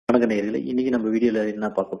வணக்கம் நேயர்களே. இன்னைக்கு நம்ம வீடியோல என்ன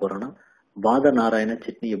பார்க்க போறோம்னா வாத நாராயண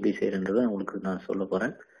சட்னி எப்படி செய்யறன்றதை உங்களுக்கு நான் சொல்ல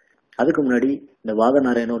போறேன். அதுக்கு முன்னாடி இந்த வாத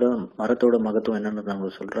நாராயணோட மரத்தோட மகத்துவம் என்னன்னு நான்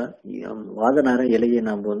உங்களுக்கு சொல்றேன். வாத நாராயண இலையை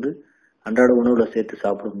நம்ம அன்றாட உணவுல சேர்த்து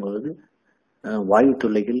சாப்பிடும்போது வாயு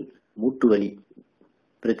தொல்லைகள், மூட்டு வலி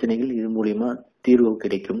பிரச்சனைகள் இது மூலியமா தீர்வு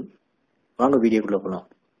கிடைக்கும். வாங்க வீடியோக்குள்ள போலாம்.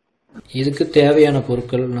 இதுக்கு தேவையான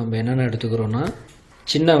பொருட்கள் நம்ம என்னென்ன எடுத்துக்கிறோம்னா,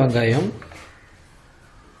 சின்ன வெங்காயம்,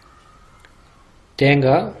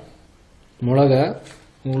 தேங்காய், மிளகா,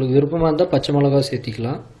 உங்களுக்கு விருப்பமாக இருந்தால் பச்சை மிளகா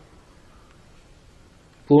சேர்த்திக்கலாம்,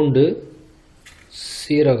 பூண்டு,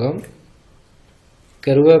 சீரகம்,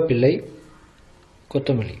 கருவேப்பிலை,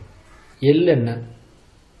 கொத்தமல்லி, எள்ளெண்ணெய்,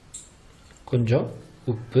 கொஞ்சம்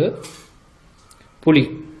உப்பு, புளி.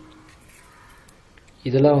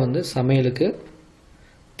 இதெல்லாம் சமையலுக்கு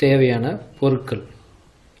தேவையான பொருட்கள்.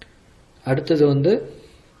 அடுத்தது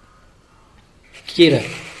கீரை,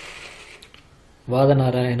 வாத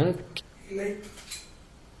நாராயண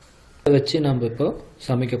வச்சு நம்ம இப்போ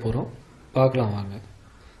சமைக்க போகிறோம். பார்க்கலாம் வாங்க.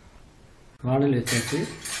 வானல் வச்சாச்சு.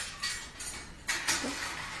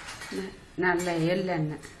 நல்ல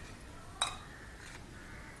எள்ளெண்ணெய்,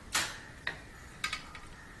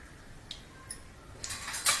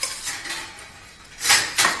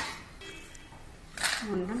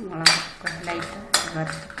 ஒன்று மிளகா லைட்டாக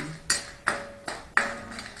வறுத்துக்கணும்.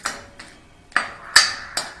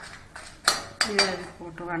 இதை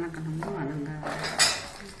போட்டு வணக்கணும்னா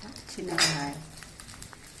சின்ன வெங்காயம்,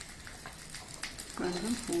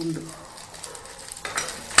 கொஞ்சம் பூண்டு,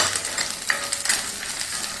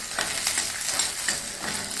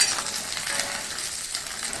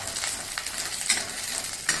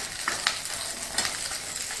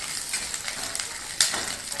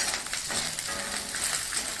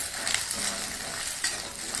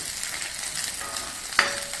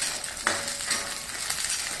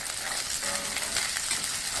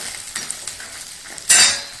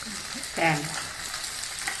 தேங்காய்,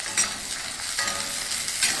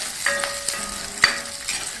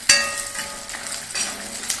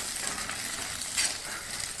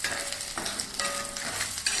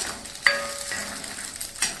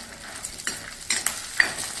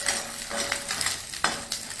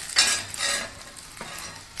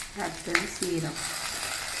 அடுத்தது சீரகம்,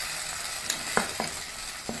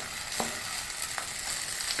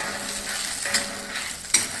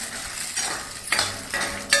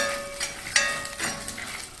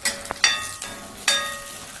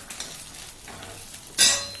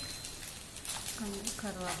 கொஞ்சம்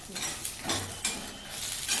கருவேப்பிலை,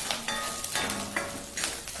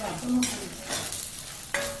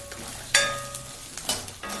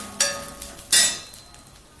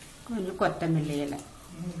 கொஞ்சம் கொத்தமல்லி இலை,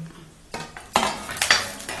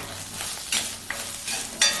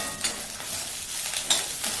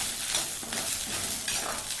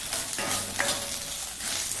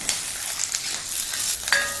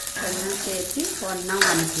 கொஞ்சம் சேர்த்து ஒன்றா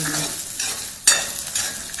வதக்கிடணும்.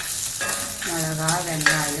 மிளகா,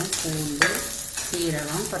 வெங்காயம், பூண்டு,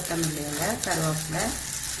 சீரகம், கொத்தமல்லி இலை, கருவேப்பிலை,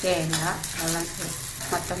 தேங்காய் எல்லாம்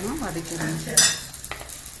மொத்தமாக வதக்கிடணும்.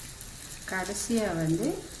 கடைசியாக இந்த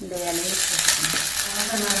இலையை போட்டுக்கணும்.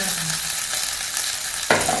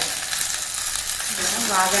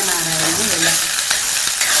 வாத நாராயண இலை,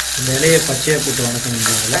 இந்த இலையை பச்சையாக போட்டு வணக்கணும்.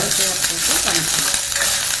 பச்சையாக போட்டு வணக்கணும்.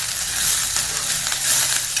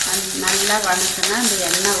 நல்லா வணக்கினா இந்த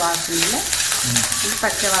எண்ணெய் வாசனையில்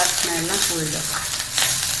பச்சை வாசனை எல்லாம் போயிடும்.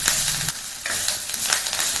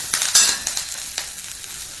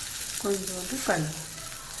 கொஞ்சோண்டு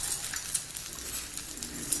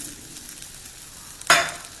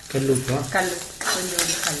கல்லுப்பா,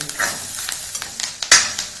 கொஞ்சோண்டு கல்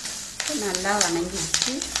நல்லா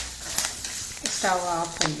வணங்கிட்டு ஸ்டவ்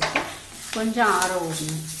ஆஃப் பண்ணிட்டு கொஞ்சம் ஆற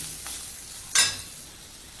விடணும்.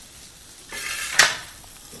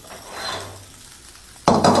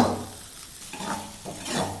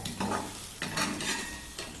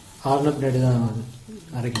 ஆறுன பின்னாடி தான்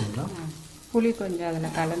அரைக்கணுங்களா? புளி கொஞ்சம்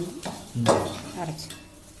அதில் கலந்து அரைச்சி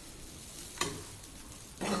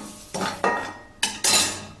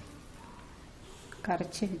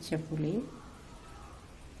கரைச்சி வச்ச புளி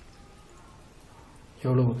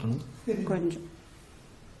எவ்வளோ ஊற்றணும்? கொஞ்சம்.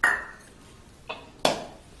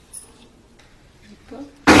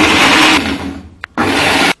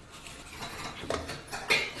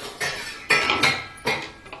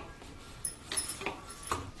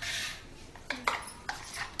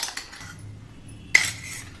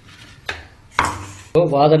 இப்போ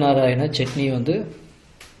வாத நாராயண சட்னி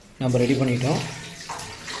நம்ம ரெடி பண்ணிட்டோம்.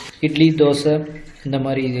 இட்லி, தோசை இந்த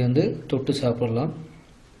மாதிரி இது தொட்டு சாப்பிடலாம்.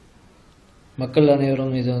 மக்கள்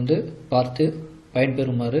அனைவரும் இது பார்த்து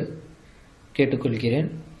பயன்பெறுமாறு கேட்டுக்கொள்கிறேன்.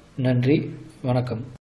 நன்றி, வணக்கம்.